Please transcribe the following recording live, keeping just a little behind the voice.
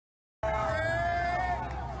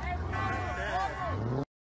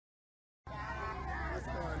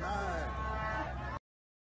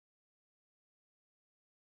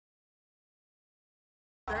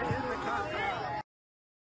They're in the cop car.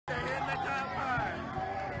 They're in the cop car.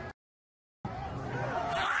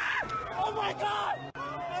 Oh my God!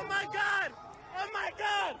 Oh my God! Oh my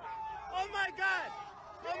God! Oh my God!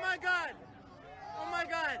 Oh my God! Oh my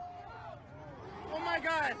God! Oh my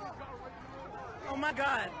God! Oh my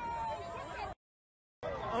God!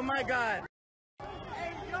 Oh my God!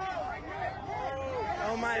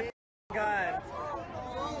 Oh my God!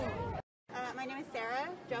 My name is Sarah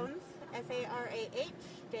Jones, Sarah-Jones.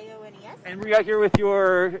 And were you out here with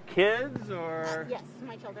your kids, or? Yes,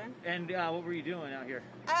 my children. And what were you doing out here?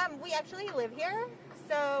 We actually live here,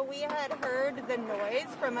 so we had heard the noise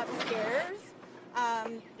from upstairs.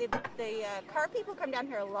 The car people come down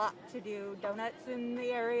here a lot to do donuts in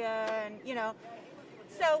the area, and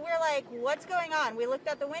so we're like, what's going on? We looked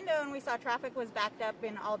out the window and we saw traffic was backed up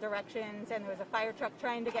in all directions, and there was a fire truck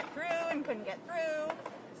trying to get through and couldn't get through.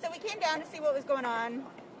 So we came down to see what was going on,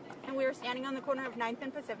 and we were standing on the corner of 9th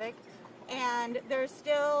and Pacific, and there's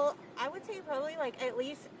still, I would say probably like at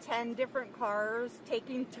least 10 different cars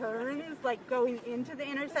taking turns, like going into the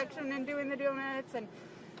intersection and doing the donuts. And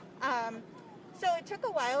so it took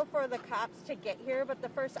a while for the cops to get here, but the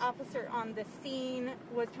first officer on the scene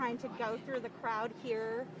was trying to go through the crowd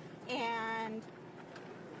here, and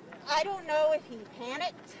I don't know if he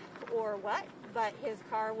panicked or what, but his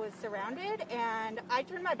car was surrounded, and I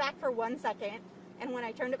turned my back for 1 second, and when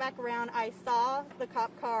I turned it back around, I saw the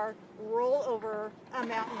cop car roll over a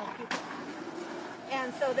mountain of people.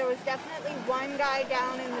 And so there was definitely one guy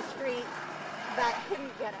down in the street that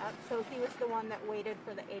couldn't get up, so he was the one that waited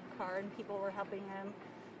for the aid car, and people were helping him.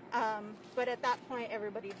 But at that point,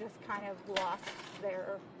 everybody just kind of lost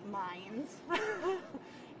their minds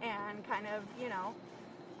and kind of,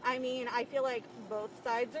 I mean, I feel like both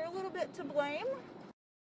sides are a little bit to blame.